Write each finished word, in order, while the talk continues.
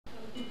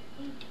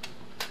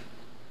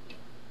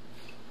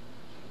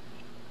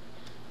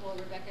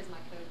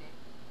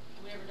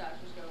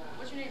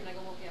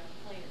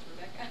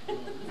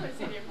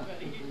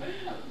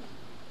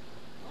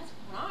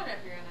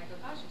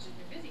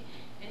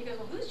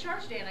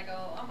charge today? And I go,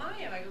 I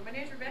am. I go, my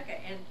name's Rebecca.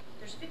 And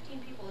there's 15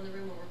 people in the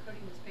room where we're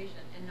coding this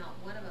patient, and not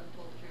one of them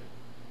told the truth.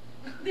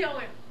 They all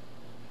went.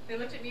 They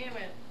looked at me and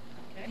went,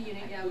 okay. The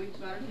unit, yeah, we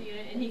brought her to the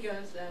unit, and he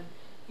goes,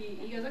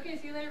 he goes, okay,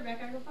 see you later,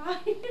 Rebecca. I go, bye.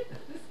 It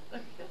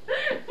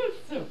was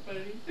so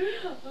funny.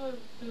 Oh,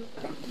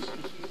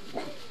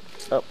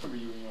 Oh. Were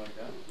you like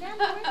that?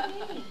 Nana,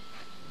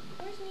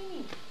 where's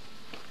Mimi?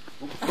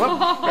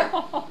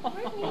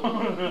 Where's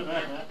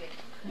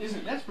Mimi?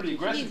 Isn't that's pretty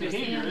aggressive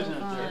behavior, isn't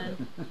it?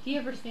 Do you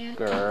ever stand?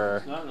 Grr.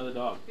 It's not another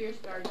dog. Fierce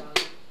guard dog.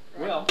 Right.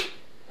 Well,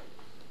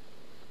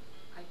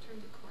 I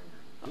turned the corner.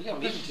 We got I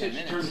maybe think 10 you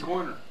minutes. turn the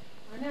corner.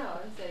 I know. I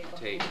said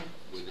Tape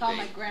with the Call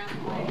my date. grandma,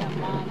 my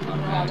mom.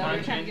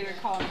 Every time I get her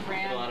call her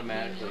grand.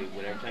 Automatically,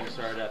 whenever time you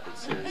start it up, it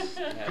says,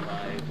 have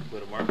I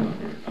put a mark on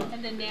it or not?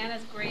 And then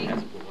Nana's great, It has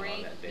to put one on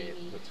great that day. It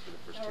Mimi. puts for the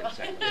first 10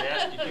 seconds. They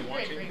asked if you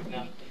want to.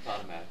 No, it's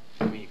automatic.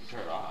 I mean, you can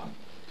turn it off.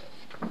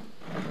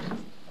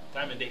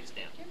 Time and date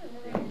stamp. Do you remember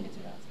when your kids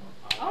were that small?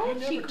 Oh, You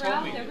she never told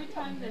growled me every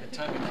time that the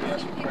time that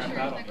she crap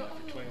out on me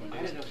after 21 I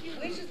days. didn't know if you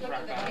We just looked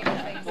at the crap paper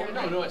out. things.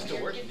 Well, no, it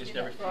still works. It just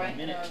every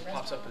minute it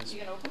pops up as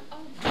You know,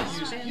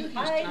 use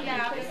time.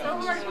 yeah, it's so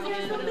hard because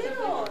there's so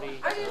little.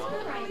 I just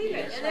couldn't believe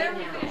it. And then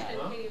we finished it.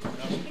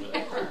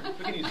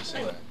 We can use the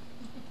same.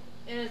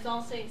 And it's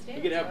all saying You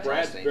standards. could have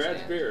right?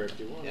 Brad's beer if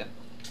you want. Yeah.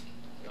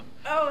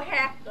 Oh,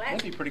 half That'd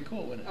glass. be pretty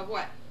cool, wouldn't it? Of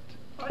what?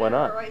 Why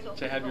not?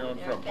 To have your own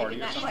for a party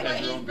or something.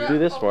 Have your own Do beer.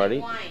 this, Marty.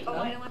 Oh, I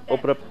don't want that.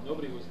 Open up.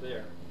 Nobody was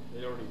there.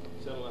 They already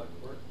settled out of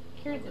court.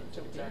 Here's It's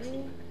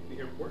actually be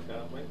here for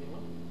workout. Might be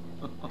one.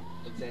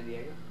 In San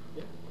Diego?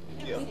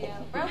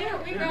 Brother,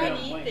 we were We're going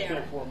to eat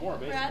there. 4 more,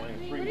 basically. Brad, and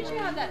where 3 did you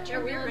more. have that Yeah,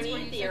 we were turbulence going to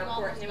where eat you the said all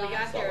airport, those and then we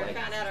got guys? there and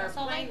Salt found out our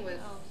Salt Lake? plane was,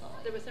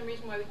 there was some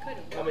reason why we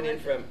couldn't. Coming in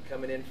from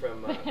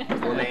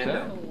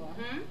Orlando.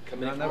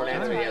 Coming in from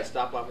Orlando, we had to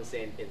stop off and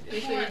say, So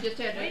you just had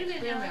to Wait a minute,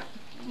 experiment.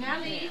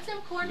 Natalie, eat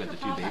some corn for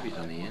Papa.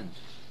 on the ends.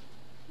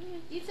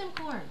 Eat some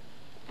corn.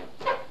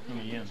 In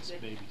the ends,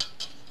 baby.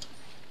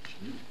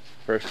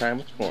 First time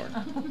with corn.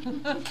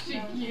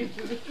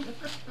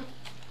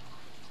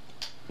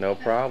 No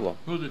problem.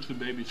 Who are the 2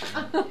 babies? So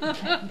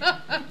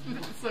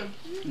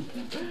cute.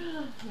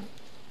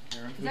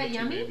 Karen, who that are the 2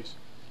 yummy? babies?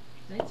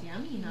 That's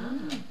yummy,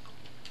 huh?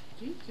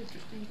 Geez,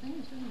 interesting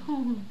things, isn't it?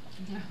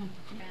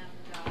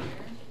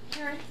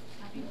 Karen,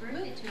 happy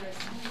birthday to us.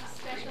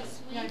 Special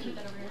sweet. Yeah, put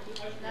that over here.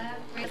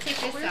 Let's take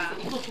this off.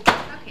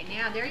 Okay,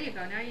 now there you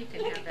go. Now you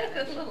can have that.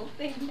 This little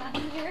thing down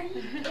there,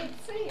 you can't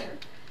see her.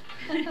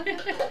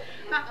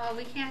 Uh-oh,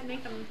 we can't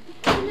make them.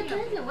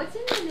 What's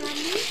in there,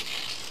 Natalie?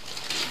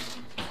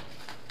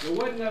 They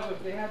wouldn't have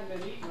if they hadn't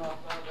been eaten off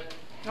of it.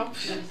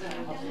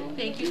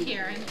 Thank you,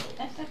 Karen.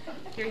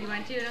 Here, you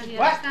want to do it on the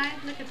What? other side?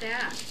 Look at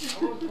that.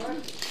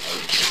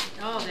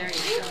 Oh, there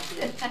you go.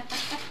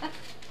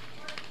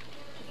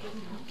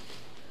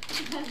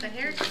 The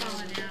hair's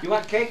falling out. You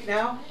want cake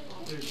now?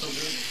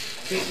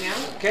 Cake now?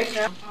 Cake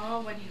now?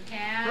 Oh, what do you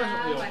have?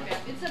 Presently I open.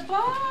 bet It's a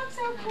box,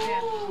 so I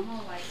bet cool.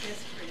 more like this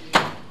for you.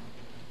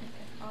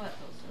 Oh, that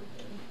feels so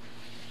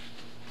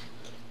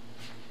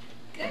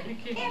good. Can you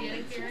get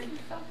it, Karen?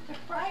 So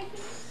surprising.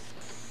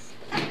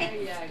 There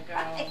you go.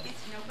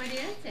 No, what is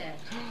it?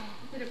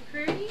 Is it a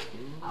pretty?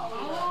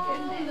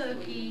 Oh,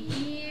 looky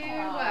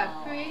here. What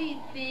pretty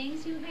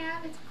things you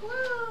have. It's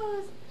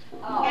clothes.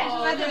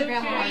 Angela, the I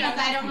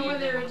don't know pretty.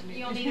 whether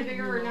you'll need it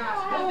bigger or not.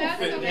 Oh, that's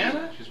Fit okay.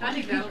 Nana? I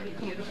think that would be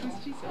beautiful.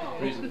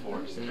 Reason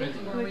for it.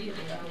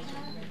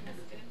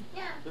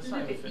 This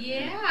side would fit.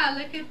 Yeah,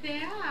 look at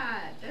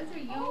that. Those are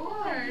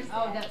yours.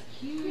 Oh, that's And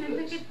cute.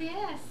 look at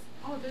this.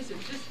 Oh, those are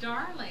just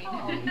darling.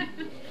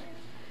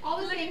 All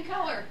the same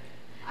color.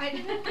 Look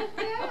at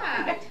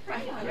that.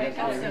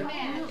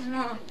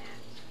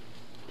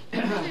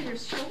 Those are your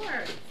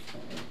shorts.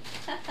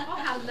 Oh,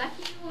 how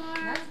lucky you are.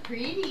 That's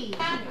pretty.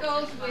 That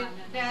goes with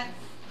this Isn't that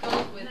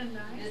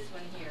nice?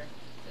 one here.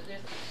 So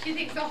there's, She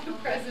thinks all the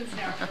presents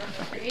now are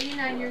for her.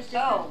 89 years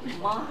oh,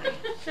 different. my.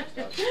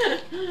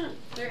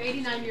 They're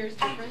 89 years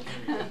different. Is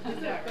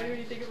that funny when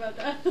you think about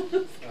that?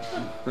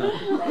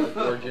 Probably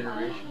 4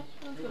 generations.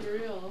 That's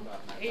unreal.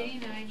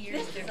 89 years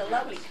This is a different.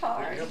 lovely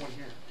card. I got one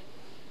here.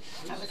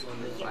 I was going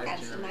to get that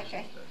so much I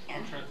I'm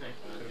can. trying to think.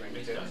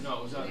 No,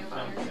 it was on the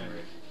family center.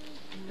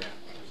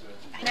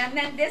 And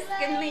then this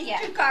gives me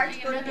 2 cards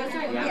for this one. That's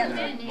right.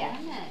 Yes. Yeah.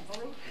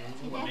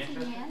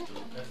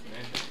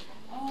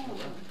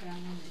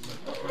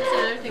 That's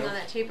another thing on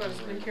that tape. I was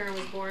when Karen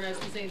was born. I was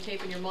listening to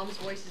tape, and your mom's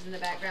voice is in the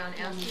background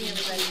asking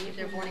everybody if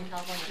they're born in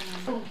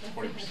California.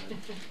 40%.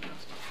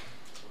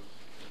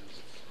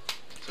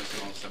 So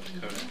it's all stuff to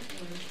code.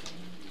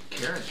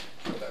 Karen.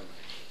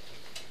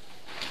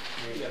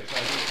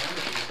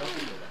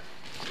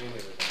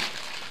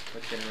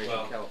 What generation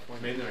of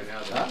California? Mainly right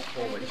now.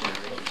 Oh, what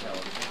generation of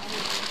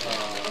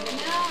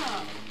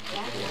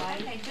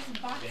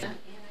California?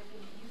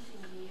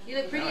 You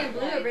look pretty in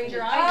blue. It brings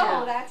your eyes Oh,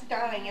 out. that's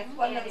darling. It's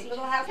one of those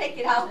little, I'll take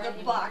it out of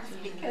the box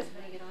because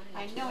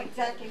I know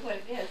exactly what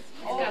it is.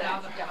 Oh,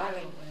 that's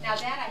darling. Now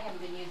that I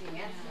haven't been using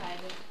that side.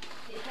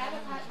 Is that the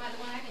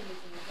one I've been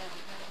using? Is that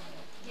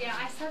Yeah,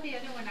 I saw the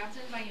other one. I was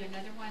gonna buy you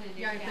another one, and it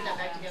Yeah, I put that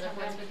back together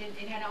for us. but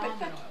it had almond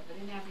oil, but it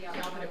didn't have the Yeah,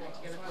 I'll put avocado it back oil.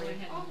 together So I for you. went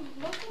ahead and,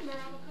 look at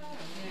their avocado.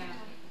 yeah.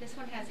 This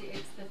one has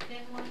it's the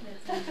thin one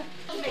that's in the,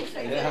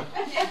 Yeah.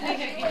 That's the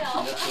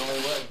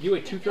only way. You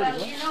ate 230 Well,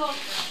 you know,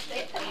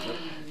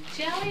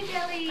 Jelly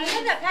Belly. I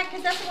love that pack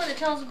because that's the one that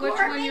tells which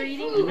one you're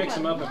eating. You mix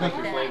them up and pick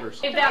your flavors.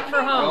 Get back for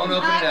Don't home. open it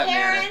up,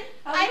 Karen, Nana.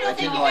 I don't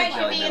think you like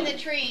guys should be jelly in belly.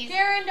 the trees.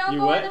 Karen, don't You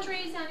go what? in the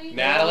trees, honey.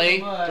 Natalie.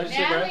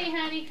 Natalie,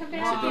 honey, come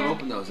back I said, don't here.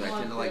 open those. I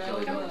tend to like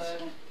jelly bellies.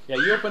 Yeah,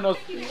 you open those.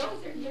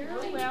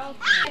 Well,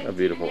 A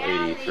beautiful 83.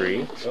 I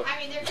mean,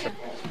 they're.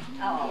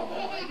 Oh,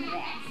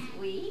 that's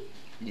sweet.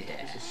 Yeah.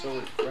 This is so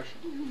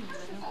refreshing.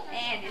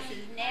 And this is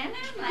Nana,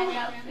 my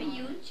love for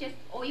you. Just,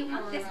 oh, you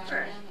want this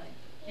first?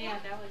 yeah,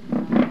 that was.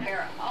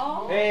 They're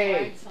all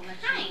Hey.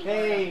 kind.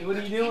 Hey, what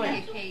are you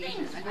doing?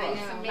 Things for I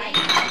some go, ladies.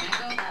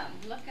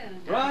 look at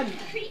them. Run!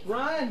 Treats.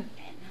 Run!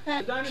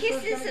 The dinosaur's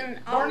Kisses coming.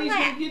 and all Barney's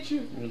that. gonna get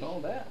you. And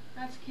all that.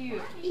 That's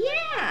cute.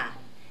 Yeah.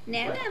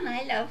 Nana,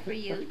 my love for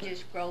you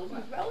just grows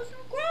and grows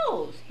and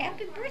grows.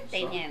 Happy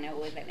birthday, Nana,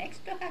 with an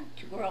extra hug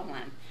to grow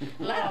on.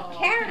 Love,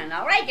 Karen.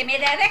 All right, give me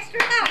that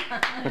extra hug.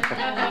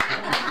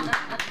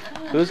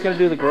 Who's going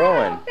to do the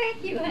growing? Oh,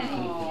 thank you,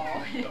 honey.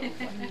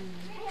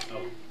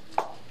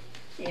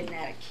 Isn't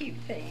that a cute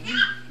thing?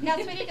 Now,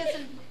 sweetie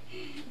doesn't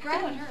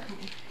grow in her.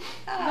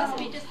 Must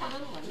be Oh, just the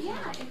little one.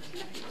 yeah.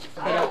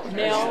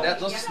 That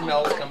those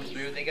smells come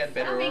through. They got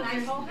better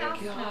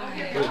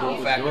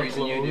olfactories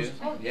than you do.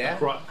 Yeah,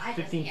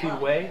 15 feet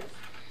away.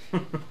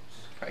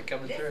 probably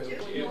coming through.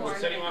 What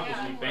set him off was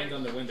when he banged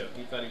on the window.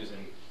 He thought he was in.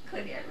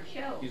 Could ever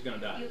show. He's gonna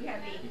die. You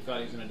have He thought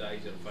he was gonna die.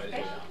 He's gonna fight his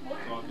way out.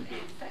 That's all he could do.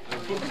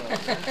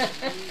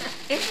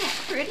 Isn't that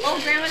pretty? Oh,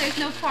 Grandma, there's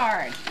no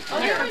card. Oh, I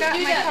you always forgot do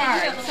my that.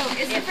 card. They do have So a-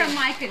 it's from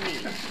Mike and me.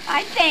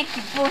 I thank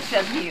you, both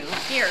of you.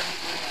 Here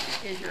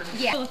is your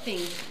Yeah. little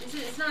thing.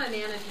 It's not an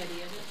Anna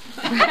teddy, is it?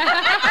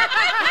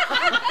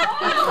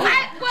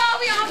 Well,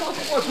 we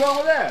almost. What's wrong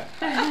with that?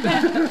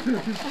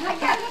 I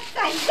got it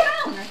upside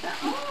down or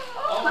something.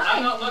 Oh,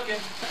 I'm not looking.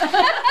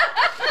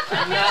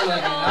 I'm not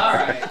looking. All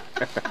right.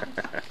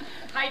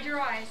 Hide your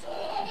eyes.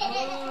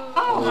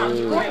 Oh,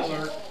 Ooh.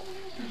 Alert.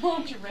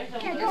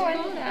 can't go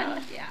in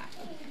there. Yeah.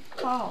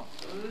 Oh,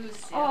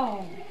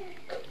 oh,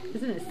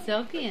 Isn't it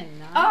silky and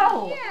nice?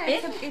 oh. Yeah,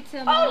 it's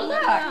a Oh, little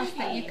look. house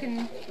that you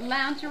can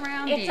lounge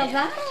around It's in. a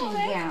lounging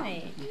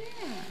gown.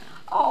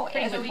 Oh,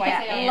 isn't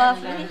that and,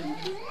 lovely?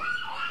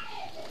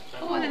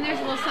 Oh, and then there's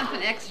a little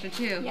something extra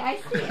too. Yeah, I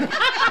see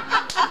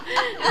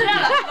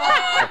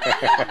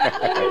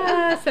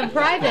it. Some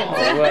private.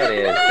 Oh, what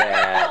is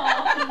that?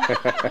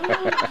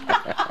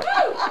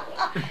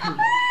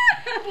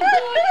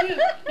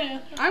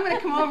 I'm going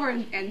to come over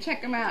and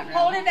check them out.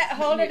 Hold it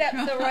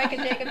up so Roy can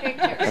take a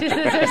picture.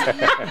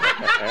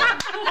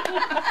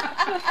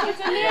 It's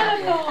a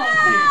Nana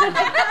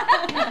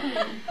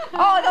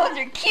Oh, those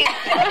are cute.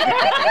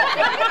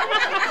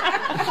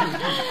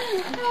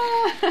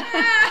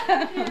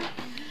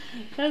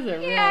 Those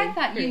are yeah, I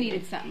thought you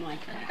needed something like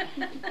that.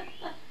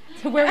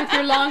 To wear with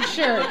your long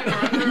shirt.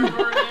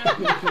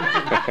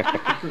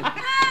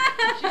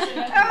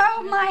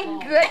 Oh, my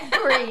good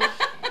grief.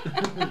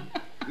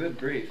 Good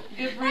grief.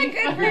 My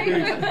good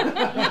grief.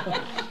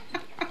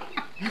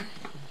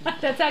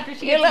 That's after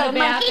she You gets in the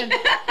little bath. monkey.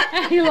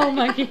 And, you little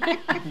monkey. Oh,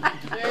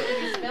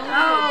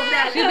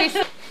 that She'll be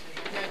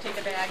Take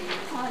the bag.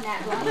 on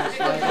that one.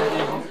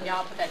 Yeah,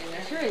 I'll put that in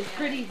there. sure is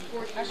pretty.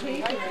 Put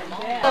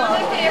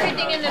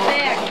everything in the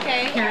bag,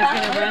 okay? Karen's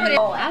going to run it.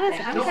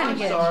 I'm No, going I'm to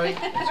get it. sorry.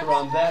 It's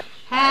around that.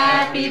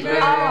 Happy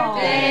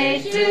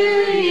birthday to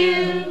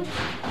you.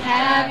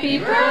 Happy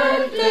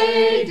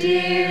birthday,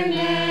 dear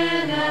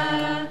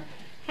Nana.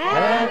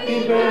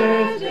 Happy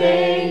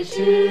birthday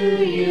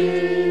to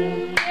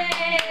you.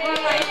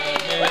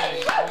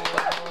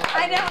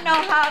 I don't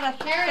know how to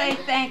say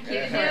thank you,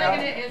 Carol.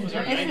 This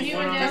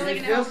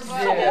is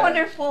so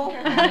wonderful.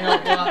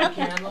 Help out the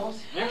candles.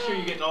 Next year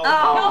you're getting all.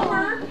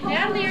 Oh,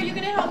 Natalie, are you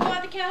going to help blow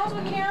out the candles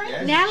with Karen?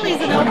 Yes.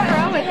 Natalie's an old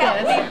pro with help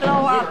this. me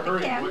blow out the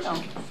Hurry,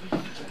 candle.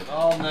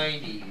 All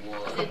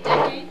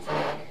 91.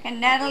 Can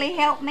Natalie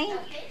help me?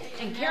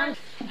 And Karen.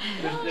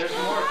 There's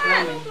more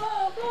coming.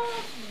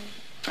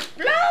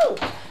 Blow!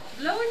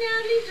 Blow,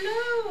 Natalie,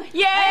 blow.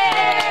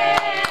 Yay!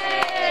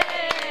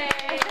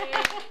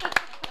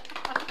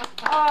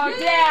 Oh,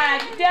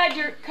 Dad,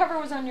 your cover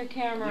was on your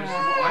camera.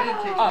 I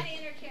didn't take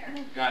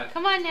Got it.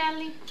 Come on,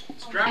 Natalie.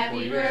 Strap for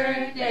you.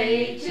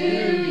 Birthday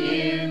to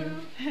you.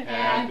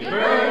 Happy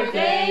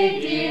birthday,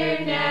 dear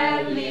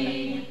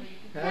Natalie.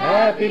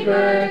 Happy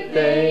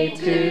birthday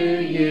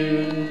to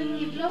you.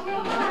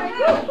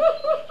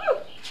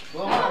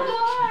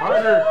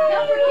 Harder.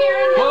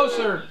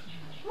 Closer.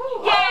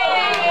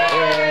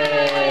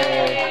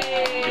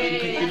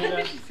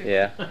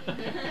 Yeah.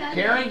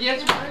 Karen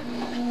gets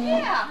one.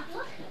 Yeah.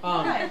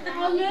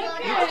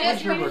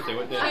 When's your birthday?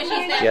 What day?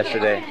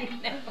 Yesterday.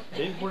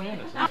 Day before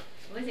Anna's.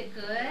 Was it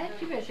good?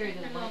 You better sure he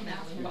doesn't like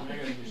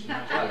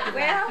that.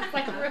 Well, It's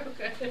like real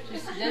good.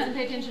 Just doesn't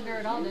pay attention to her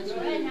at all, does she?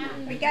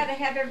 we gotta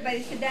have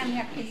everybody sit down and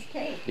have a piece of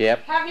cake.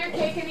 Yep. Have your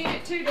cake and eat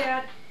it too,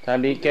 Dad.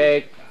 Time to eat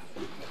cake.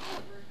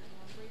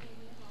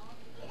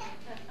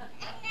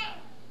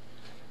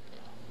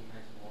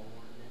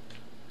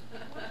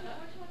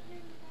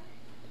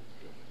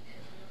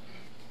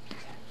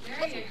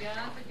 There you go.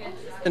 That's a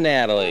good To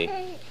Natalie.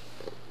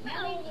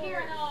 Oh,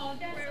 Karen, oh,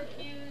 that's so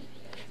cute.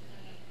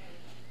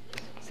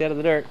 Stay out of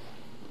the dirt.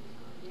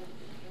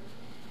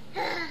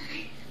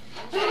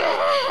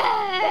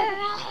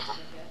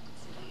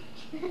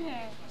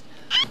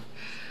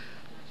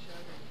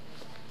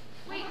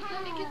 Wait,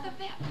 let me get the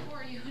vet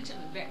for you. Until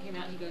the vet came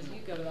out and he goes, you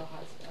go to the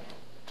hospital.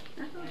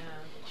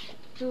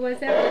 Who was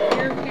that with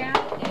your cat?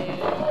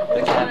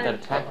 The cat that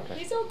attacked her.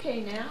 He's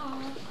okay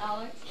now.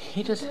 Alex,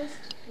 He just.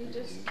 He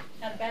just,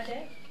 had a bad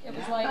day? it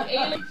was like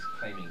alien. He's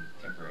claiming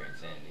temporary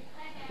insanity.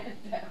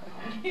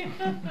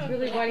 It's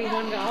really what he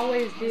wanted to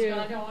always do.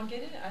 I don't want to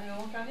get it. I don't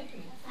want to find it.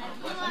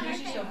 I'm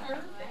usually so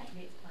perfect.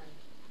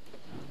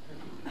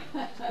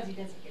 Because he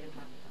doesn't get it.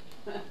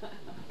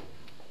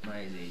 My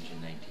age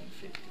in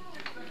 1950.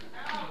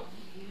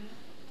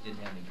 Didn't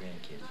have any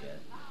grandkids yet.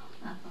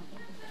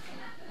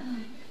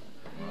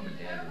 Mom and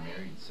Dad were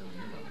married, so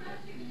your mom and Dad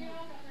you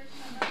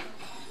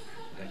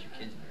got your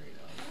kids married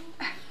off.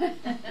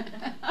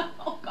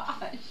 Oh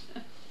gosh.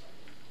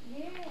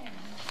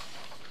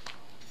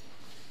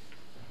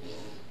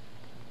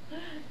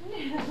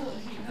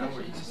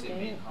 Where did you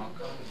say in Hong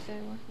Kong?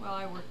 Well,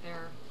 I worked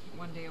there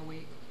one day a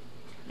week.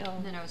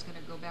 And then I was going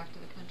to go back to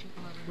the country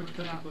club and work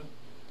about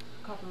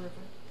Copper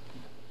River.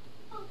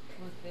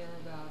 Worked there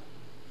about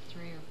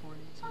 3 or 4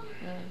 days a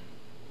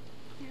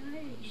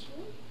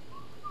week.